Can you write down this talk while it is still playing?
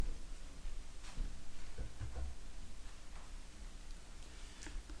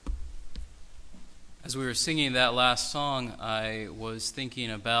As we were singing that last song, I was thinking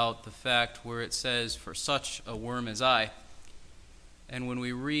about the fact where it says, "For such a worm as I." And when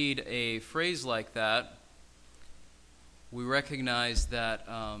we read a phrase like that, we recognize that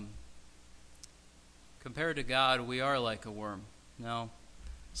compared to God, we are like a worm. Now,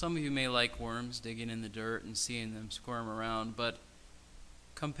 some of you may like worms, digging in the dirt and seeing them squirm around, but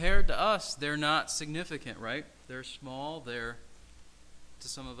compared to us, they're not significant, right? They're small, they're, to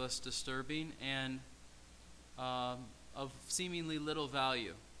some of us, disturbing, and of seemingly little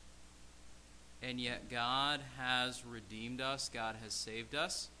value. And yet God has redeemed us, God has saved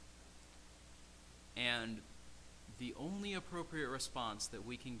us, and the only appropriate response that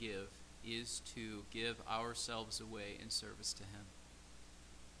we can give is to give ourselves away in service to Him.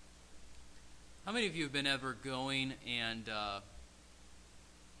 How many of you have been ever going and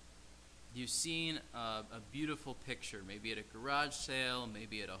you've seen a beautiful picture, maybe at a garage sale,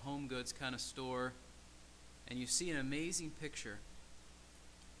 maybe at a home goods kind of store, and you see an amazing picture.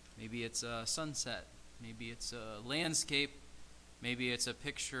 Maybe it's a sunset, maybe it's a landscape, maybe it's a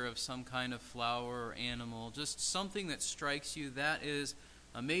picture of some kind of flower or animal, just something that strikes you that is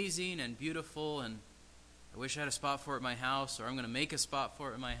amazing and beautiful, and I wish I had a spot for it in my house, or I'm going to make a spot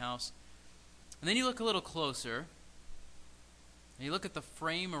for it in my house. And then you look a little closer, and you look at the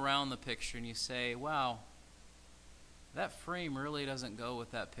frame around the picture, and you say, wow, that frame really doesn't go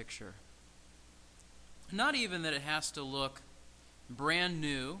with that picture. Not even that it has to look brand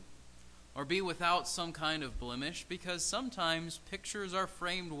new or be without some kind of blemish, because sometimes pictures are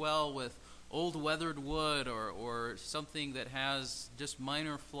framed well with old weathered wood or something that has just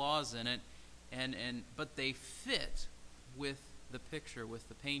minor flaws in it, but they fit with the picture, with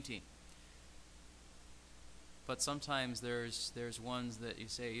the painting. But sometimes there's ones that you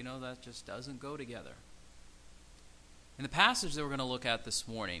say, that just doesn't go together. In the passage that we're going to look at this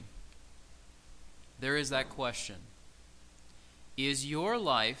morning, there is that question. Is your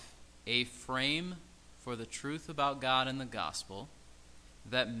life a frame for the truth about God and the gospel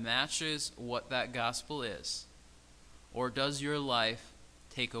that matches what that gospel is? Or does your life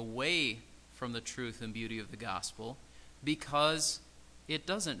take away from the truth and beauty of the gospel because it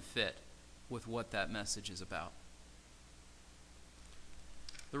doesn't fit with what that message is about?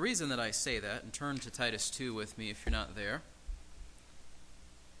 The reason that I say that, and turn to Titus 2 with me if you're not there,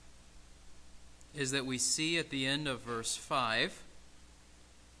 is that we see at the end of verse 5,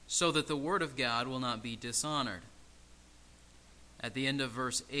 so that the word of God will not be dishonored. At the end of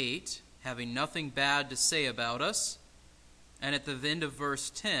verse 8, having nothing bad to say about us. And at the end of verse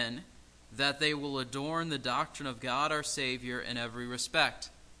 10, that they will adorn the doctrine of God our Savior in every respect.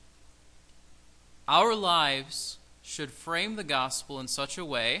 Our lives should frame the gospel in such a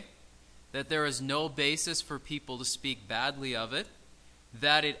way that there is no basis for people to speak badly of it,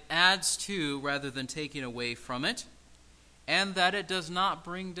 that it adds to rather than taking away from it, and that it does not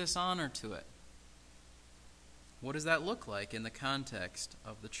bring dishonor to it. What does that look like in the context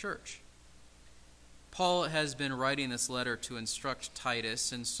of the church? Paul has been writing this letter to instruct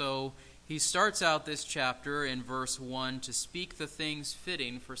Titus, and so he starts out this chapter in verse 1 to speak the things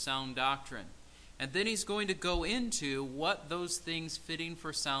fitting for sound doctrine. And then he's going to go into what those things fitting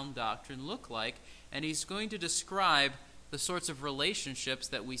for sound doctrine look like, and he's going to describe the sorts of relationships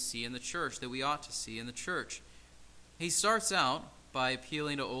that we see in the church, that we ought to see in the church. He starts out by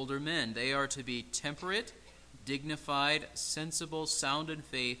appealing to older men. They are to be temperate, dignified, sensible, sound in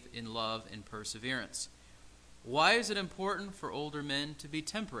faith, in love, and perseverance. Why is it important for older men to be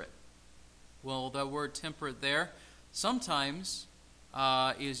temperate? Well, the word temperate there sometimes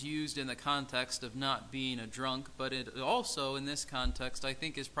is used in the context of not being a drunk, but it also, in this context, I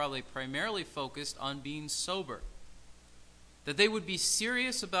think is probably primarily focused on being sober. That they would be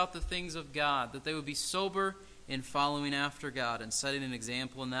serious about the things of God, that they would be sober in following after God and setting an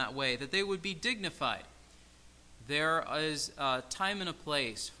example in that way, that they would be dignified. There is a time and a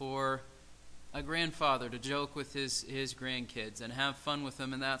place for a grandfather to joke with his grandkids and have fun with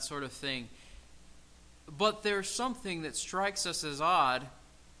them and that sort of thing. But there's something that strikes us as odd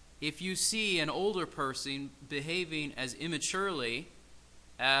if you see an older person behaving as immaturely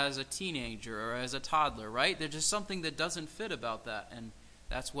as a teenager or as a toddler, right? There's just something that doesn't fit about that, and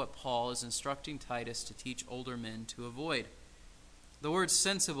that's what Paul is instructing Titus to teach older men to avoid. The word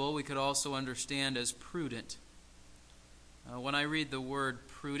sensible we could also understand as prudent. When I read the word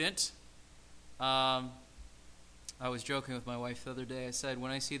prudent, I was joking with my wife the other day. I said,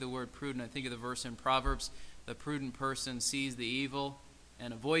 when I see the word prudent, I think of the verse in Proverbs, the prudent person sees the evil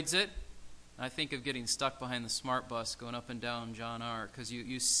and avoids it. I think of getting stuck behind the smart bus going up and down John R. Because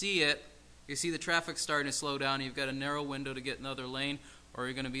you see it, you see the traffic starting to slow down, you've got a narrow window to get another lane, or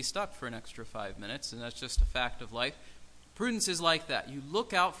you're going to be stuck for an extra 5 minutes, and that's just a fact of life. Prudence is like that. You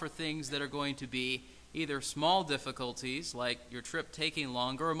look out for things that are going to be either small difficulties, like your trip taking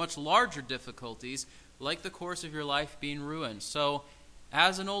longer, or much larger difficulties, like the course of your life being ruined. So,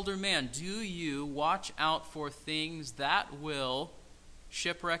 as an older man, do you watch out for things that will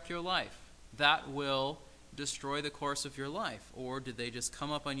shipwreck your life, that will destroy the course of your life? Or did they just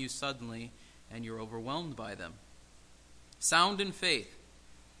come up on you suddenly and you're overwhelmed by them? Sound in faith.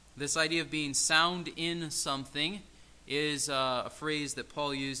 This idea of being sound in something is a phrase that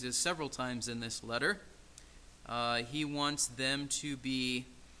Paul uses several times in this letter. He wants them to be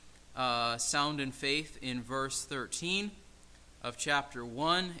sound in faith in verse 13 of chapter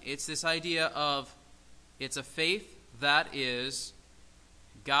 1. It's this idea of it's a faith that is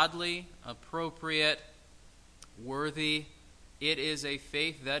godly, appropriate, worthy. It is a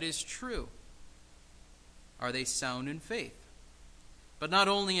faith that is true. Are they sound in faith? But not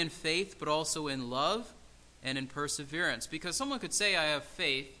only in faith, but also in love and in perseverance. Because someone could say, I have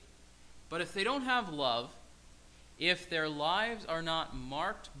faith, but if they don't have love, if their lives are not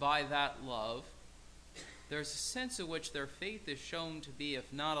marked by that love, there's a sense in which their faith is shown to be,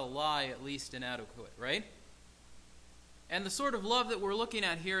 if not a lie, at least inadequate, right? And the sort of love that we're looking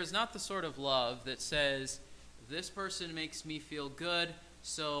at here is not the sort of love that says, this person makes me feel good,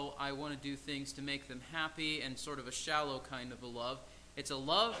 so I want to do things to make them happy, and sort of a shallow kind of a love. It's a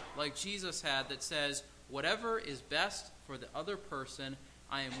love like Jesus had that says, whatever is best for the other person,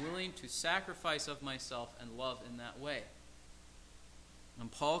 I am willing to sacrifice of myself and love in that way.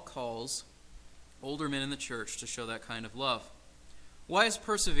 And Paul calls older men in the church to show that kind of love. Why is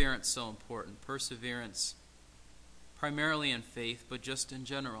perseverance so important? Perseverance primarily in faith, but just in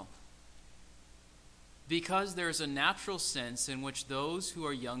general. Because there's a natural sense in which those who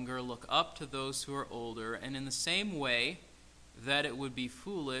are younger look up to those who are older, and in the same way that it would be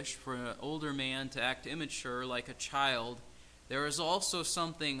foolish for an older man to act immature like a child, there is also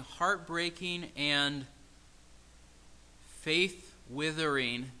something heartbreaking and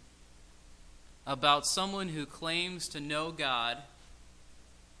faith-withering about someone who claims to know God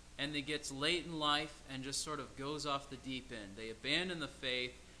and then gets late in life and just sort of goes off the deep end. They abandon the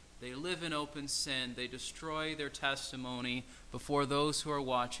faith, they live in open sin, they destroy their testimony before those who are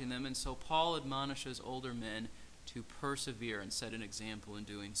watching them, and so Paul admonishes older men to persevere and set an example in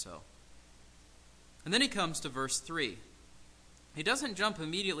doing so. And then he comes to verse 3. He doesn't jump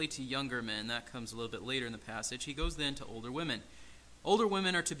immediately to younger men. That comes a little bit later in the passage. He goes then to older women. Older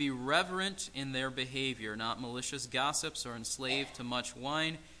women are to be reverent in their behavior, not malicious gossips or enslaved to much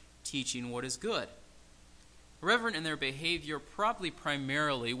wine, teaching what is good. Reverent in their behavior probably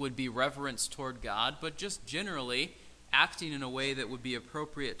primarily would be reverence toward God, but just generally acting in a way that would be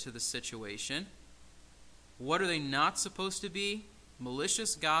appropriate to the situation. What are they not supposed to be?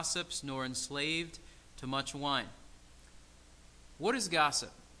 Malicious gossips, nor enslaved to much wine. What is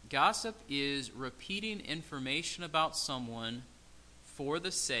gossip? Gossip is repeating information about someone for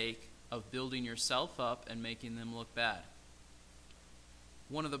the sake of building yourself up and making them look bad.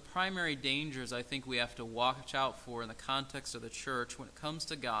 One of the primary dangers I think we have to watch out for in the context of the church when it comes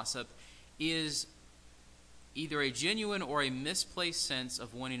to gossip is either a genuine or a misplaced sense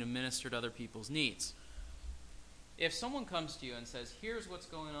of wanting to minister to other people's needs. If someone comes to you and says, here's what's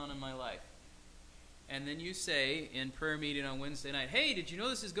going on in my life, and then you say in prayer meeting on Wednesday night, hey, did you know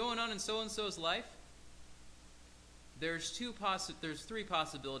this is going on in so-and-so's life? There's three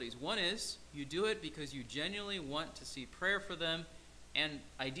possibilities. One is you do it because you genuinely want to see prayer for them, and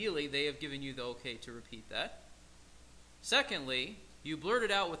ideally they have given you the okay to repeat that. Secondly, you blurt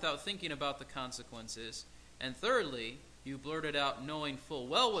it out without thinking about the consequences. And thirdly, you blurt it out knowing full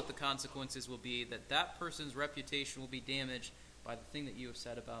well what the consequences will be, that that person's reputation will be damaged by the thing that you have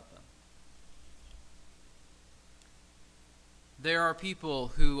said about them. There are people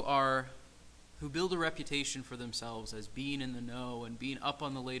who build a reputation for themselves as being in the know and being up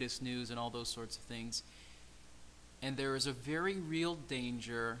on the latest news and all those sorts of things. And there is a very real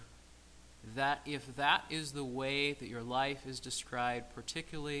danger that if that is the way that your life is described,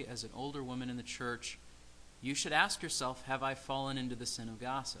 particularly as an older woman in the church, you should ask yourself, have I fallen into the sin of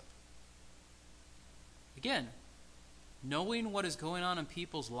gossip? Again, knowing what is going on in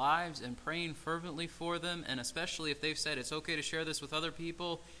people's lives and praying fervently for them, and especially if they've said it's okay to share this with other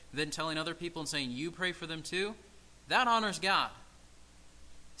people, then telling other people and saying you pray for them too, that honors God.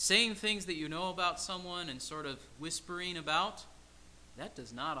 Saying things that you know about someone and sort of whispering about, that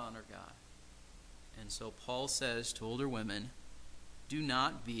does not honor God. And so Paul says to older women, do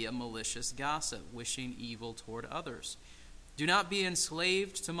not be a malicious gossip, wishing evil toward others. Do not be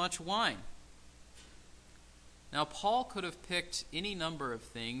enslaved to much wine. Now, Paul could have picked any number of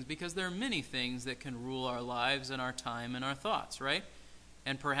things because there are many things that can rule our lives and our time and our thoughts, right?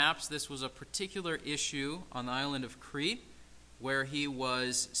 And perhaps this was a particular issue on the island of Crete where he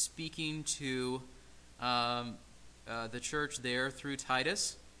was speaking to the church there through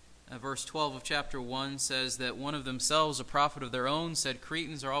Titus. Verse 12 of chapter 1 says that one of themselves, a prophet of their own, said,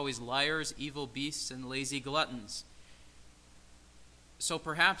 "Cretans are always liars, evil beasts, and lazy gluttons." So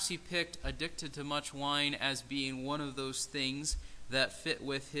perhaps he picked addicted to much wine as being one of those things that fit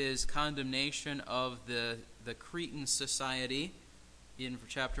with his condemnation of the Cretan society in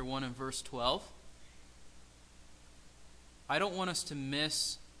chapter 1 and verse 12. I don't want us to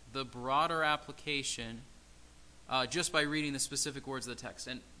miss the broader application just by reading the specific words of the text.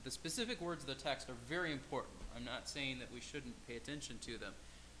 And the specific words of the text are very important. I'm not saying that we shouldn't pay attention to them.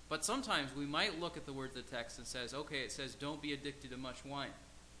 But sometimes we might look at the words of the text and says, okay, it says don't be addicted to much wine.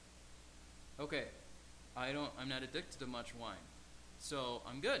 Okay, I'm not addicted to much wine, so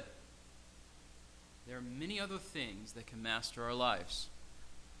I'm good. There are many other things that can master our lives.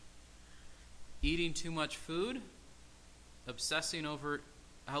 Eating too much food, obsessing over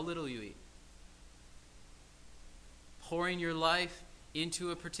how little you eat. Pouring your life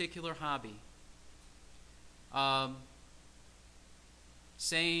into a particular hobby.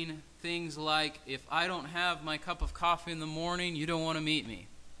 Saying things like, if I don't have my cup of coffee in the morning, you don't want to meet me.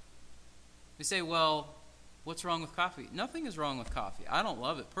 They say, well, what's wrong with coffee? Nothing is wrong with coffee. I don't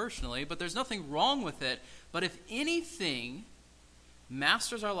love it personally, but there's nothing wrong with it. But if anything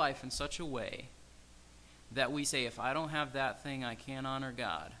masters our life in such a way that we say, if I don't have that thing, I can't honor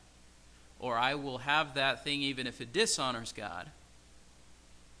God, or I will have that thing even if it dishonors God,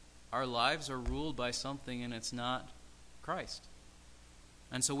 our lives are ruled by something and it's not Christ.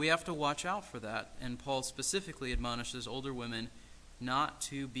 And so we have to watch out for that. And Paul specifically admonishes older women not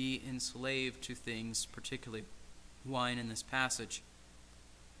to be enslaved to things, particularly wine in this passage.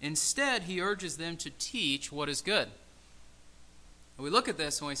 Instead, he urges them to teach what is good. And we look at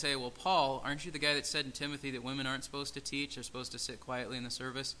this and we say, well, Paul, aren't you the guy that said in Timothy that women aren't supposed to teach? They're supposed to sit quietly in the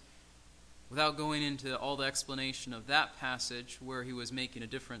service? Without going into all the explanation of that passage where he was making a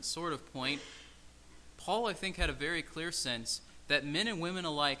different sort of point, Paul, I think, had a very clear sense that men and women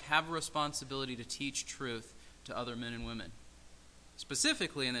alike have a responsibility to teach truth to other men and women.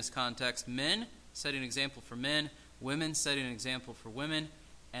 Specifically in this context, men setting an example for men, women setting an example for women,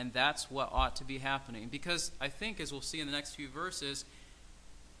 and that's what ought to be happening. Because I think, as we'll see in the next few verses,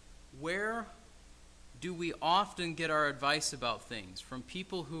 where do we often get our advice about things? From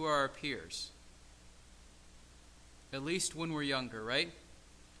people who are our peers. At least when we're younger, right?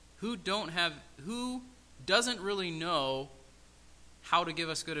 Who doesn't really know how to give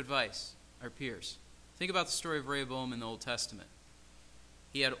us good advice? Our peers. Think about the story of Rehoboam in the Old Testament.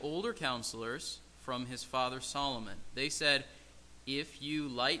 He had older counselors from his father Solomon. They said, if you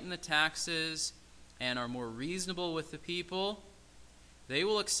lighten the taxes and are more reasonable with the people, they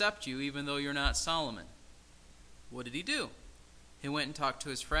will accept you even though you're not Solomon. What did he do? He went and talked to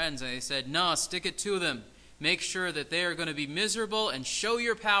his friends and they said, no, stick it to them. Make sure that they are going to be miserable and show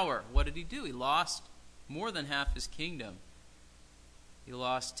your power. What did he do? He lost more than half his kingdom. He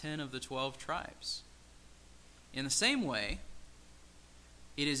lost 10 of the 12 tribes. In the same way,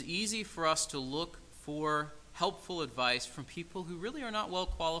 it is easy for us to look for helpful advice from people who really are not well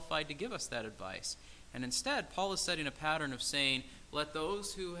qualified to give us that advice. And instead, Paul is setting a pattern of saying, let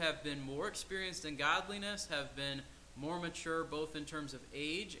those who have been more experienced in godliness, have been more mature both in terms of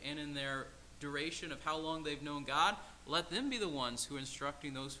age and in their duration of how long they've known God, let them be the ones who are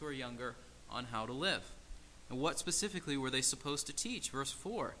instructing those who are younger on how to live. And what specifically were they supposed to teach? Verse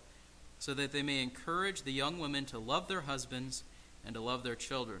 4, so that they may encourage the young women to love their husbands and to love their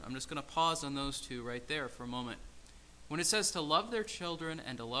children. I'm just going to pause on those two right there for a moment. When it says to love their children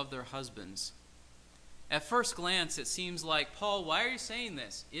and to love their husbands, at first glance it seems like, Paul, why are you saying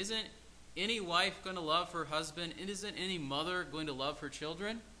this? Isn't any wife going to love her husband? And isn't any mother going to love her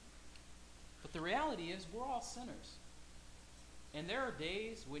children? But the reality is we're all sinners. And there are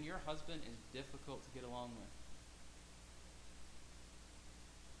days when your husband is difficult to get along with.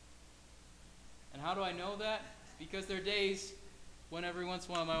 And how do I know that? Because there are days when every once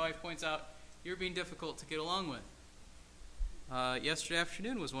in a while my wife points out, you're being difficult to get along with. Yesterday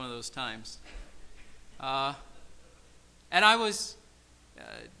afternoon was one of those times. And I was,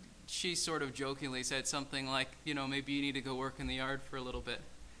 she sort of jokingly said something like, maybe you need to go work in the yard for a little bit.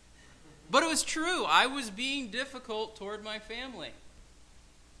 But it was true. I was being difficult toward my family.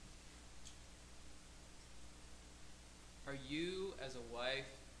 Are you, as a wife,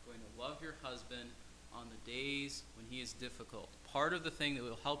 going to love your husband on the days when he is difficult? part of the thing that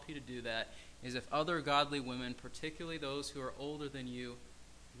will help you to do that is if other godly women, particularly those who are older than you,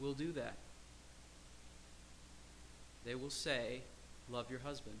 will do that. They will say, love your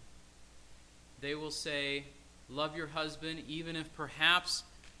husband. They will say, love your husband, even if perhaps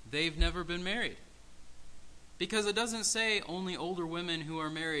they've never been married. Because it doesn't say only older women who are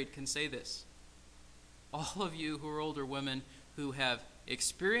married can say this. All of you who are older women who have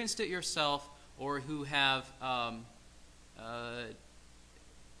experienced it yourself or who have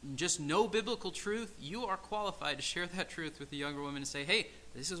just no biblical truth, you are qualified to share that truth with the younger women and say, hey,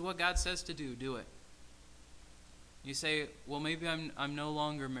 this is what God says to do it. You say, well, maybe I'm no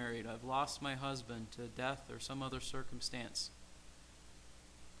longer married. I've lost my husband to death or some other circumstance.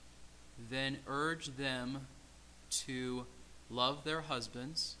 Then urge them to love their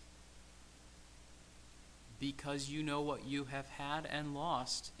husbands because you know what you have had and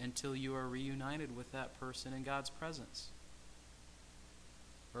lost until you are reunited with that person in God's presence.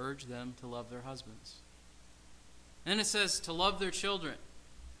 Urge them to love their husbands. And it says to love their children.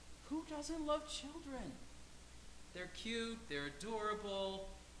 Who doesn't love children? They're cute, they're adorable,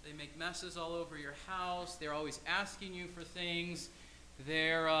 they make messes all over your house, they're always asking you for things,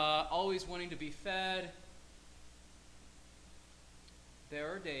 they're always wanting to be fed.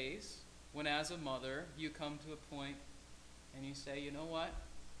 There are days when as a mother you come to a point and you say, you know what,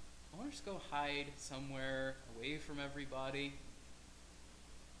 I want to just go hide somewhere away from everybody.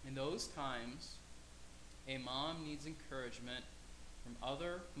 In those times, a mom needs encouragement from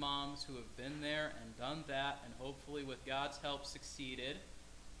other moms who have been there and done that and hopefully with God's help succeeded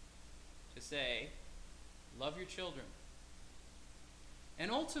to say, love your children.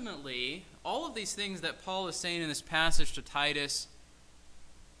 And ultimately, all of these things that Paul is saying in this passage to Titus,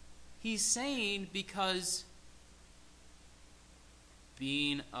 he's saying because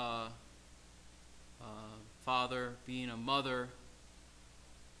being a father, being a mother,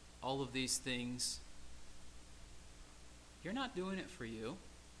 all of these things, you're not doing it for you.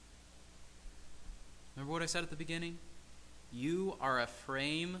 Remember what I said at the beginning? You are a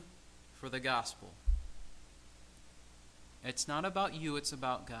frame for the gospel. It's not about you, it's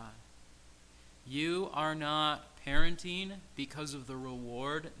about God. You are not parenting because of the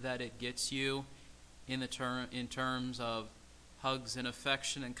reward that it gets you in terms of hugs and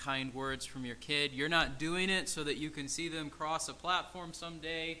affection and kind words from your kid. You're not doing it so that you can see them cross a platform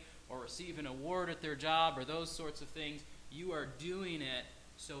someday or receive an award at their job or those sorts of things. You are doing it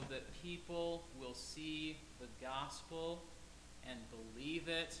so that people will see the gospel and believe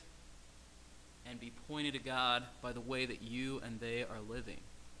it and be pointed to God by the way that you and they are living.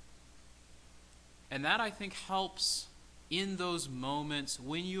 And that, I think, helps in those moments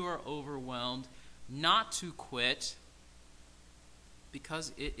when you are overwhelmed not to quit,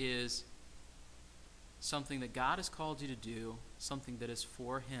 because it is something that God has called you to do, something that is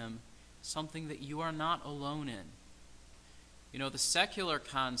for Him, something that you are not alone in. You know, the secular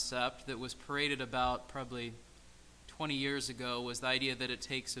concept that was paraded about probably 20 years ago was the idea that it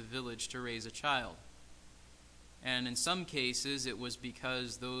takes a village to raise a child. And in some cases, it was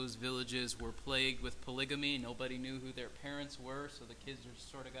because those villages were plagued with polygamy. Nobody knew who their parents were, so the kids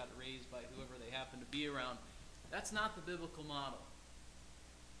just sort of got raised by whoever they happened to be around. That's not the biblical model.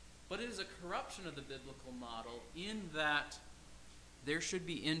 But it is a corruption of the biblical model in that there should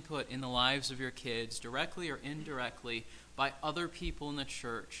be input in the lives of your kids, directly or indirectly, by other people in the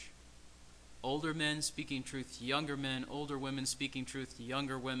church. Older men speaking truth to younger men, older women speaking truth to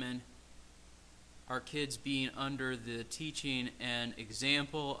younger women. Our kids being under the teaching and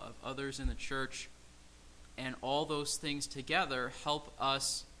example of others in the church. And all those things together help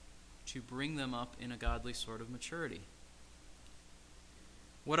us to bring them up in a godly sort of maturity.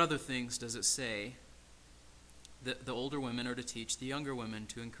 What other things does it say that the older women are to teach the younger women,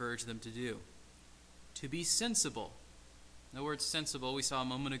 to encourage them to do? To be sensible. The word sensible, we saw a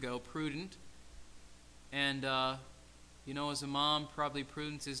moment ago, prudent. And, as a mom, probably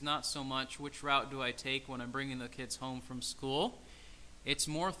prudence is not so much which route do I take when I'm bringing the kids home from school. It's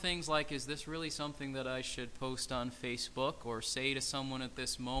more things like, is this really something that I should post on Facebook or say to someone at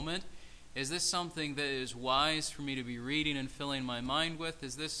this moment? Is this something that is wise for me to be reading and filling my mind with?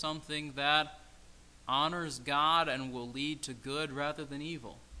 Is this something that honors God and will lead to good rather than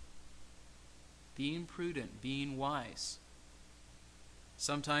evil? Being prudent, being wise.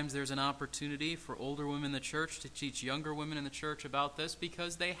 Sometimes there's an opportunity for older women in the church to teach younger women in the church about this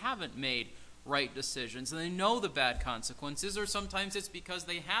because they haven't made right decisions and they know the bad consequences, or sometimes it's because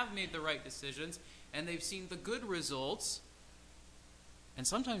they have made the right decisions and they've seen the good results, and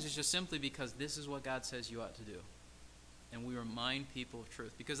sometimes it's just simply because this is what God says you ought to do. And we remind people of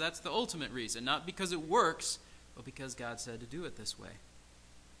truth because that's the ultimate reason, not because it works, but because God said to do it this way.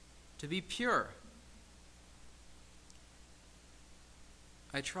 To be pure.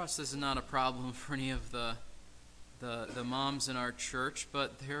 I trust this is not a problem for any of the moms in our church,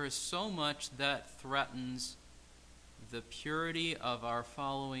 but there is so much that threatens the purity of our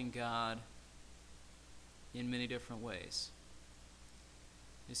following God in many different ways.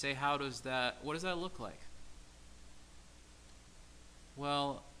 You say, what does that look like?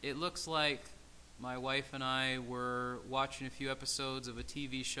 Well, it looks like my wife and I were watching a few episodes of a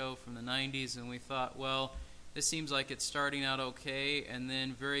TV show from the 90s, and we thought, well, this seems like it's starting out okay, and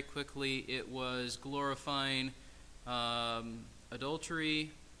then very quickly it was glorifying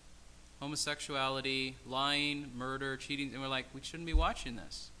adultery, homosexuality, lying, murder, cheating, and we're like, we shouldn't be watching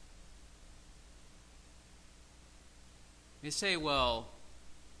this. You say, well,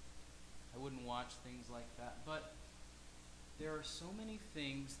 I wouldn't watch things like that, but there are so many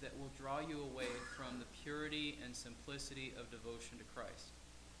things that will draw you away from the purity and simplicity of devotion to Christ.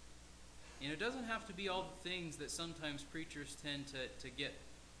 And it doesn't have to be all the things that sometimes preachers tend to get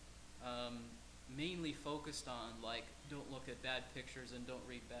mainly focused on, like don't look at bad pictures and don't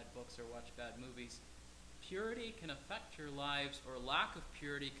read bad books or watch bad movies. Purity can affect your lives, or lack of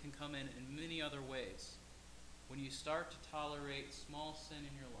purity can come in many other ways. When you start to tolerate small sin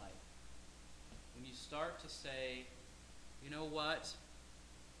in your life, when you start to say, you know what,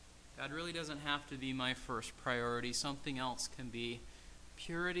 God really doesn't have to be my first priority, something else can be.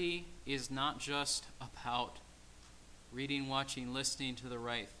 Purity is not just about reading, watching, listening to the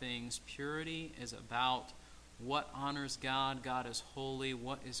right things. Purity is about what honors God. God is holy.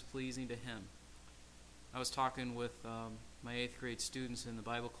 What is pleasing to Him. I was talking with my 8th grade students in the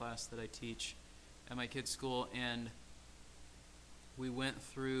Bible class that I teach at my kids' school, and we went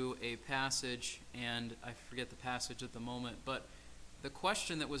through a passage, and I forget the passage at the moment, but the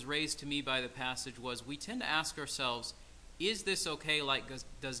question that was raised to me by the passage was, we tend to ask ourselves, is this okay? Like,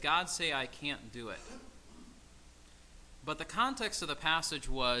 does God say I can't do it? But the context of the passage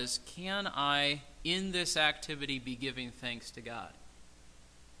was, can I, in this activity, be giving thanks to God?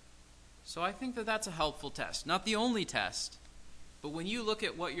 So I think that that's a helpful test. Not the only test, but when you look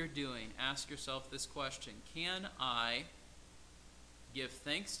at what you're doing, ask yourself this question: can I give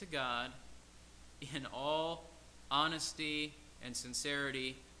thanks to God in all honesty and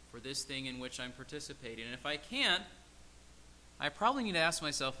sincerity for this thing in which I'm participating? And if I can't, I probably need to ask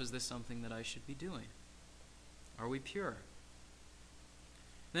myself, is this something that I should be doing? Are we pure?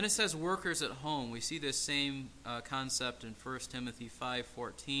 Then it says workers at home. We see this same concept in 1 Timothy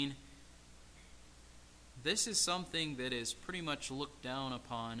 5:14. This is something that is pretty much looked down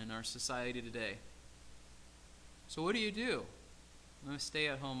upon in our society today. So what do? I'm a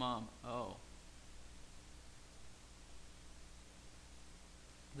stay-at-home mom. Oh.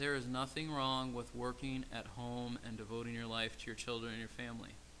 There is nothing wrong with working at home and devoting your life to your children and your family.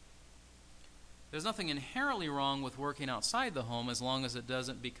 There's nothing inherently wrong with working outside the home as long as it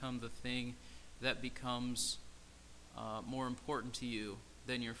doesn't become the thing that becomes more important to you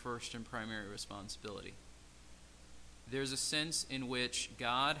than your first and primary responsibility. There's a sense in which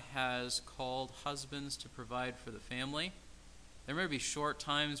God has called husbands to provide for the family. There may be short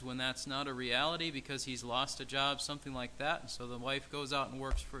times when that's not a reality because he's lost a job, something like that, and so the wife goes out and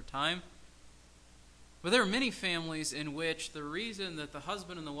works for a time. But there are many families in which the reason that the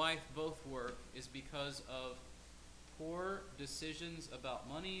husband and the wife both work is because of poor decisions about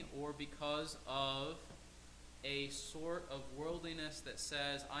money, or because of a sort of worldliness that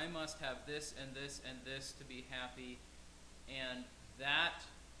says, I must have this and this and this to be happy. And that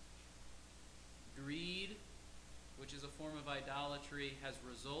greed, which is a form of idolatry, has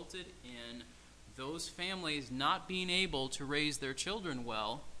resulted in those families not being able to raise their children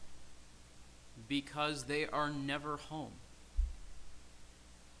well because they are never home.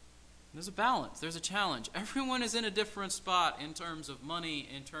 There's a balance. There's a challenge. Everyone is in a different spot in terms of money,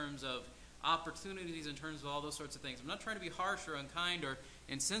 in terms of opportunities, in terms of all those sorts of things. I'm not trying to be harsh or unkind or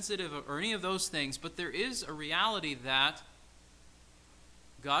insensitive or any of those things, but there is a reality that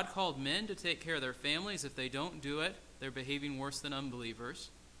God called men to take care of their families. If they don't do it, they're behaving worse than unbelievers.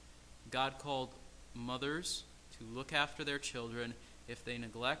 God called mothers to look after their children. If they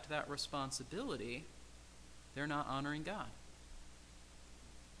neglect that responsibility, they're not honoring God.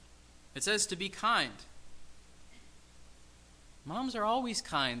 It says to be kind. Moms are always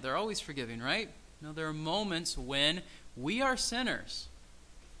kind. They're always forgiving, right? No, there are moments when we are sinners.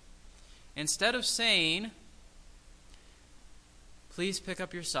 Instead of saying, please pick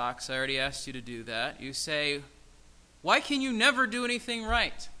up your socks, I already asked you to do that, you say, why can you never do anything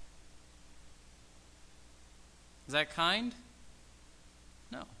right? Is that kind?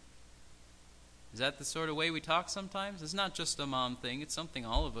 No. Is that the sort of way we talk sometimes? It's not just a mom thing. It's something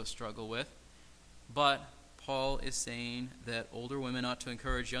all of us struggle with. But Paul is saying that older women ought to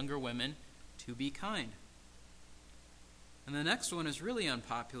encourage younger women to be kind. And the next one is really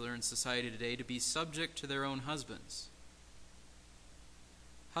unpopular in society today, to be subject to their own husbands.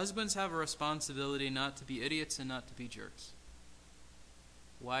 Husbands have a responsibility not to be idiots and not to be jerks.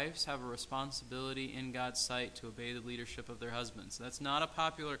 Wives have a responsibility in God's sight to obey the leadership of their husbands. That's not a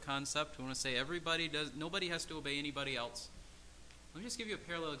popular concept. We want to say nobody has to obey anybody else. Let me just give you a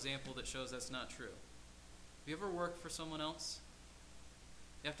parallel example that shows that's not true. Have you ever worked for someone else?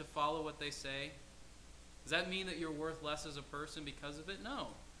 You have to follow what they say. Does that mean that you're worth less as a person because of it? No.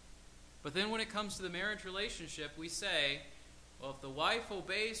 But then when it comes to the marriage relationship, we say, well, if the wife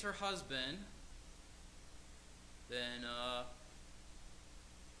obeys her husband, then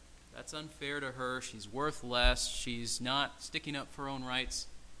that's unfair to her. She's worth less. She's not sticking up for her own rights.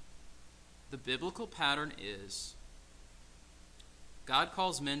 The biblical pattern is God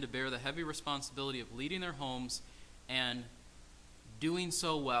calls men to bear the heavy responsibility of leading their homes and doing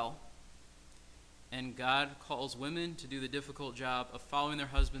so well. And God calls women to do the difficult job of following their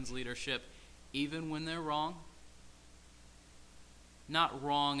husband's leadership even when they're wrong. Not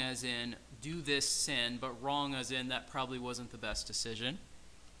wrong as in do this sin, but wrong as in that probably wasn't the best decision.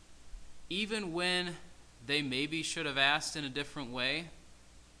 Even when they maybe should have asked in a different way.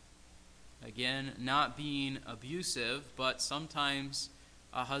 Again, not being abusive, but sometimes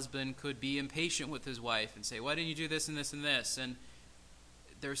a husband could be impatient with his wife and say, why didn't you do this and this and this? And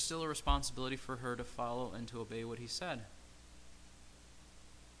there's still a responsibility for her to follow and to obey what he said.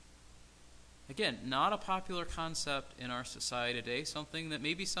 Again, not a popular concept in our society today, something that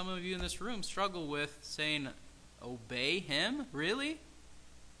maybe some of you in this room struggle with, saying, obey him? Really?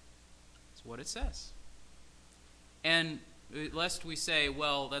 That's what it says. And lest we say,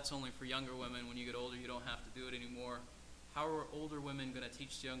 well, that's only for younger women. When you get older, you don't have to do it anymore. How are older women going to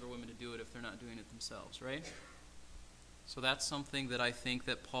teach the younger women to do it if they're not doing it themselves, right? So that's something that I think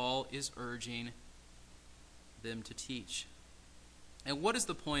that Paul is urging them to teach. And what is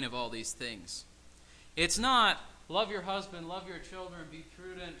the point of all these things? It's not love your husband, love your children, be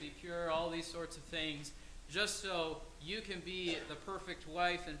prudent, be pure, all these sorts of things, just so you can be the perfect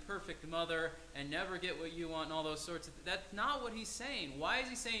wife and perfect mother and never get what you want and all those sorts of things. That's not what he's saying. Why is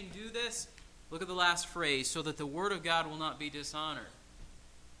he saying do this? Look at the last phrase, so that the word of God will not be dishonored.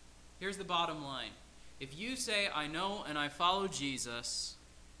 Here's the bottom line. If you say, I know and I follow Jesus,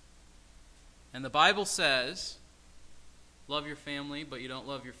 and the Bible says, love your family, but you don't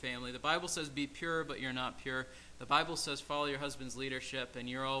love your family. The Bible says be pure, but you're not pure. The Bible says follow your husband's leadership, and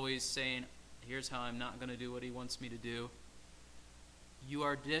you're always saying, here's how I'm not going to do what he wants me to do. You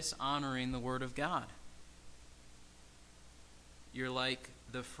are dishonoring the Word of God. You're like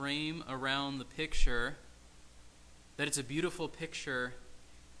the frame around the picture, that it's a beautiful picture,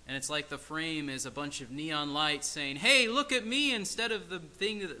 and it's like the frame is a bunch of neon lights saying, hey, look at me, instead of the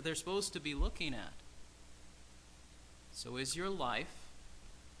thing that they're supposed to be looking at. So is your life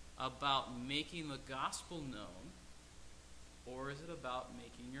about making the gospel known, or is it about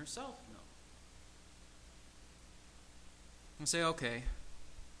making yourself known? And say, okay,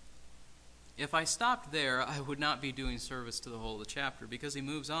 if I stopped there, I would not be doing service to the whole of the chapter, because he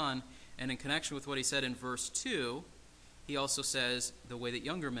moves on, and in connection with what he said in verse 2, he also says the way that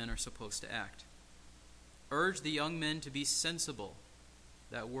younger men are supposed to act. Urge the young men to be sensible.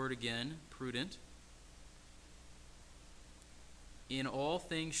 That word again, prudent. In all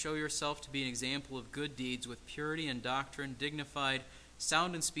things show yourself to be an example of good deeds with purity and doctrine, dignified,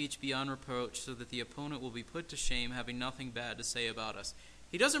 sound in speech beyond reproach, so that the opponent will be put to shame, having nothing bad to say about us.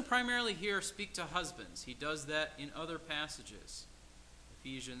 He doesn't primarily here speak to husbands. He does that in other passages.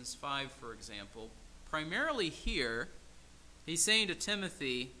 Ephesians 5, for example. Primarily here, he's saying to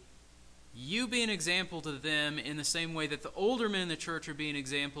Timothy, you be an example to them in the same way that the older men in the church are being an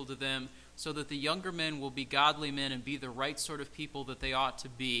example to them, so that the younger men will be godly men and be the right sort of people that they ought to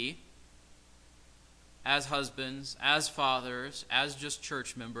be as husbands, as fathers, as just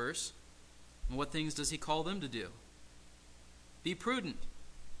church members. And what things does he call them to do? Be prudent.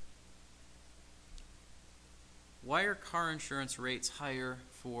 Why are car insurance rates higher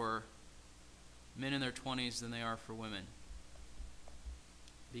for men in their 20s than they are for women?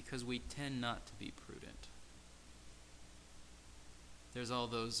 Because we tend not to be prudent. There's all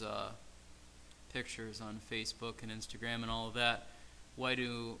those pictures on Facebook and Instagram and all of that. Why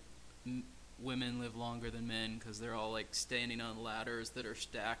do women live longer than men? Because they're all like standing on ladders that are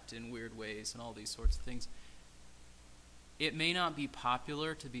stacked in weird ways and all these sorts of things. It may not be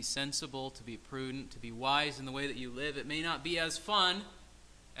popular to be sensible, to be prudent, to be wise in the way that you live. It may not be as fun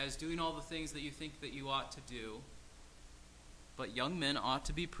as doing all the things that you think that you ought to do. But young men ought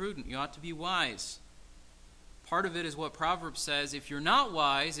to be prudent. You ought to be wise. Part of it is what Proverbs says: if you're not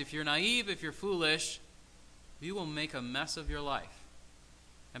wise, if you're naive, if you're foolish, you will make a mess of your life.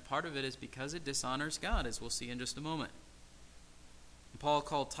 And part of it is because it dishonors God, as we'll see in just a moment. Paul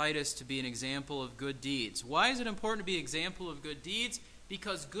called Titus to be an example of good deeds. Why is it important to be an example of good deeds?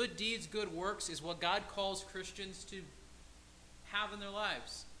 Because good deeds, good works is what God calls Christians to have in their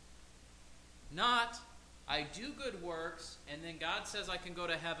lives. Not, I do good works, and then God says I can go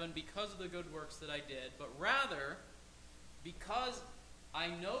to heaven because of the good works that I did, but rather, because I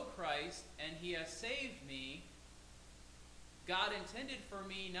know Christ and He has saved me, God intended for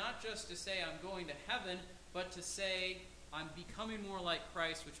me not just to say I'm going to heaven, but to say I'm becoming more like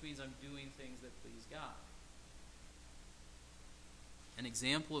Christ, which means I'm doing things that please God. An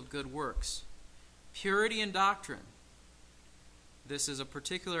example of good works. Purity in doctrine. This is a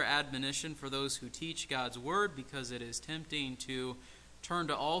particular admonition for those who teach God's Word, because it is tempting to turn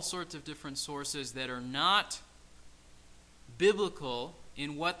to all sorts of different sources that are not biblical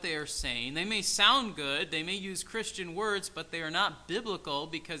in what they are saying. They may sound good, they may use Christian words, but they are not biblical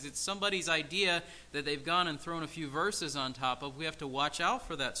because it's somebody's idea that they've gone and thrown a few verses on top of. We have to watch out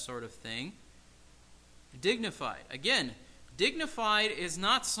for that sort of thing. Dignified. Again, dignified is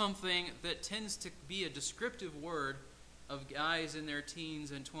not something that tends to be a descriptive word of guys in their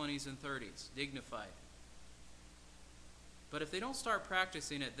teens and 20s and 30s. Dignified. But if they don't start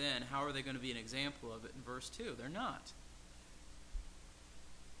practicing it then, how are they going to be an example of it in verse 2? They're not.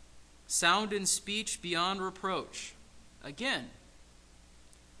 Sound in speech beyond reproach. Again,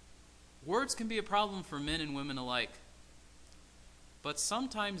 words can be a problem for men and women alike. But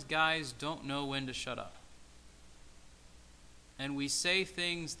sometimes guys don't know when to shut up. And we say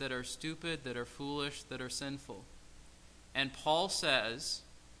things that are stupid, that are foolish, that are sinful. And Paul says,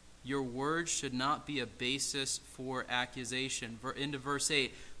 your words should not be a basis for accusation. Into verse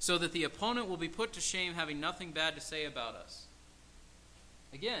 8, so that the opponent will be put to shame, having nothing bad to say about us.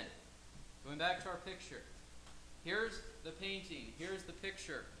 Again, going back to our picture. Here's the painting. Here's the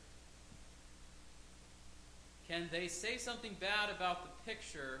picture. Can they say something bad about the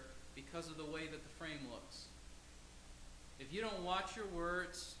picture because of the way that the frame looks? If you don't watch your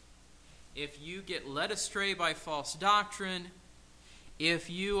words, if you get led astray by false doctrine, if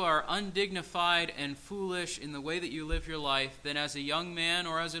you are undignified and foolish in the way that you live your life, then as a young man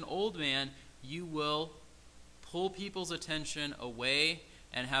or as an old man, you will pull people's attention away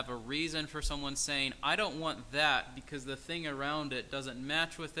and have a reason for someone saying, I don't want that because the thing around it doesn't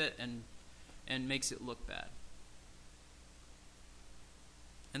match with it and makes it look bad.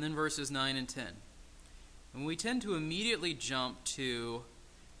 And then verses 9 and 10. And we tend to immediately jump to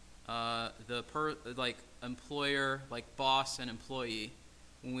employer, like boss and employee,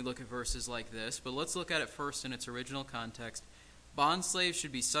 when we look at verses like this. But let's look at it first in its original context. Bondslaves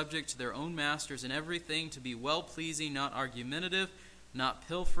should be subject to their own masters in everything, to be well-pleasing, not argumentative, not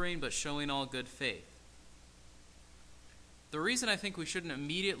pilfering, but showing all good faith. The reason I think we shouldn't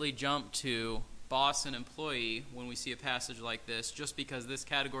immediately jump to boss and employee when we see a passage like this, just because this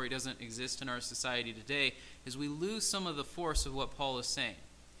category doesn't exist in our society today, is we lose some of the force of what Paul is saying.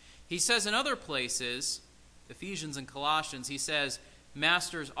 He says in other places, Ephesians and Colossians, he says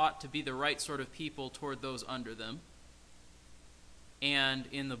masters ought to be the right sort of people toward those under them. And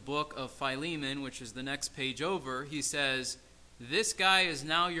in the book of Philemon, which is the next page over, he says, this guy is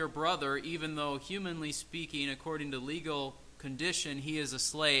now your brother, even though humanly speaking, according to legal condition, he is a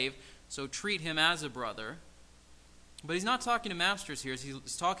slave, so treat him as a brother. But he's not talking to masters here.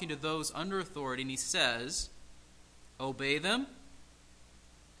 He's talking to those under authority, and he says, obey them,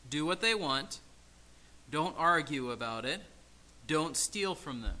 do what they want, don't argue about it, don't steal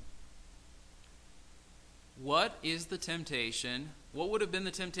from them. What is the temptation? What would have been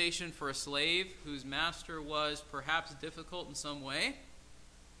the temptation for a slave whose master was perhaps difficult in some way?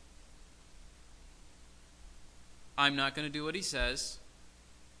 I'm not going to do what he says.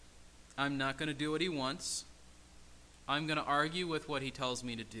 I'm not going to do what he wants. I'm going to argue with what he tells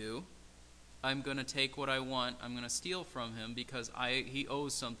me to do. I'm going to take what I want. I'm going to steal from him because he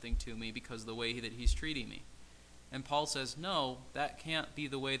owes something to me because of the way that he's treating me. And Paul says, no, that can't be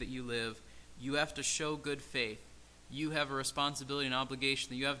the way that you live. You have to show good faith. You have a responsibility and obligation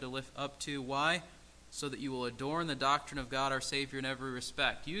that you have to live up to. Why? So that you will adorn the doctrine of God our Savior in every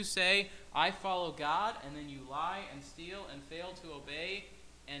respect. You say, I follow God, and then you lie and steal and fail to obey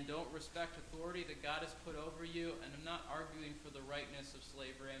and don't respect authority that God has put over you. And I'm not arguing for the rightness of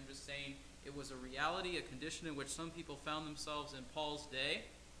slavery. I'm just saying it was a reality, a condition in which some people found themselves in Paul's day.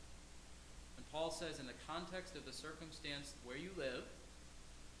 And Paul says in the context of the circumstance where you live,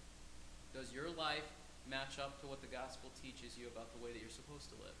 Does your life match up to what the gospel teaches you about the way that you're supposed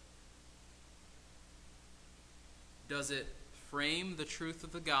to live? Does it frame the truth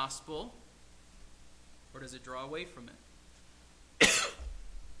of the gospel, or does it draw away from it?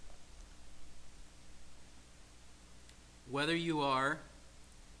 Whether you are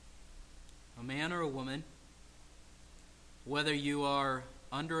a man or a woman, whether you are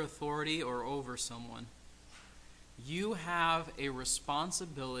under authority or over someone, you have a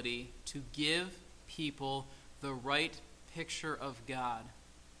responsibility to give people the right picture of God.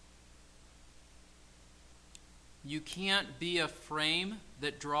 You can't be a frame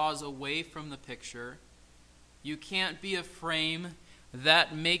that draws away from the picture. You can't be a frame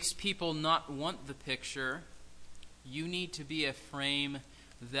that makes people not want the picture. You need to be a frame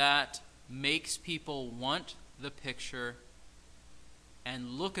that makes people want the picture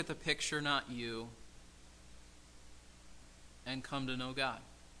and look at the picture, not you, and come to know God.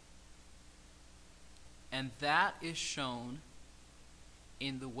 And that is shown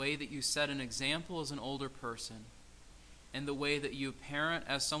in the way that you set an example as an older person, and the way that you parent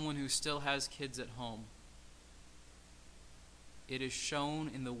as someone who still has kids at home. It is shown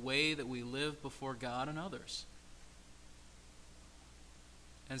in the way that we live before God and others.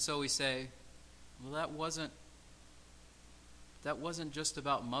 And so we say, well, that wasn't just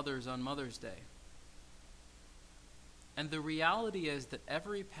about mothers on Mother's Day. And the reality is that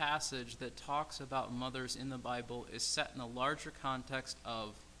every passage that talks about mothers in the Bible is set in a larger context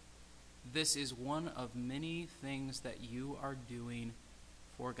of, this is one of many things that you are doing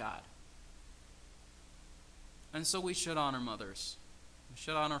for God. And so we should honor mothers. We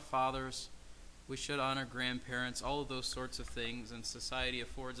should honor fathers. We should honor grandparents, all of those sorts of things. And society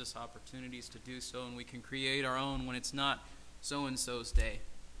affords us opportunities to do so, and we can create our own when it's not so-and-so's day.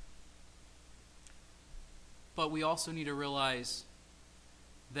 But we also need to realize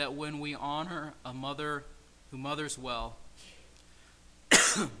that when we honor a mother who mothers well,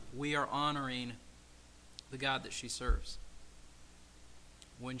 we are honoring the God that she serves.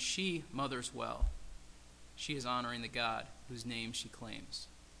 When she mothers well, she is honoring the God whose name she claims.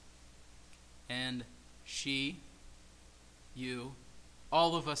 And she, you,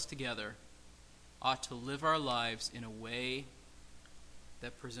 all of us together ought to live our lives in a way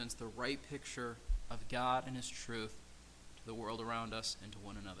that presents the right picture of God and His truth to the world around us and to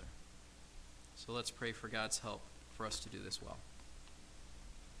one another. So let's pray for God's help for us to do this well.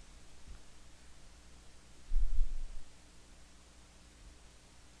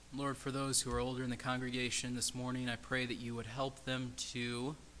 Lord, for those who are older in the congregation this morning, I pray that you would help them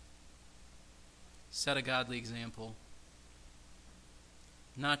to set a godly example,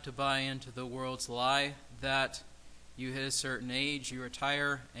 not to buy into the world's lie that you hit a certain age, you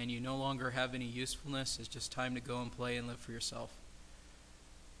retire, and you no longer have any usefulness. It's just time to go and play and live for yourself.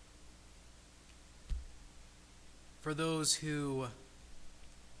 For those who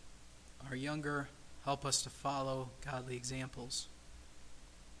are younger, help us to follow godly examples.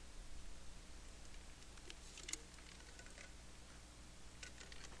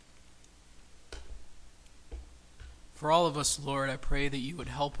 For all of us, Lord, I pray that you would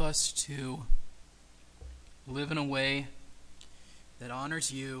help us to live in a way that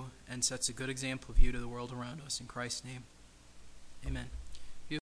honors you and sets a good example of you to the world around us. In Christ's name, amen.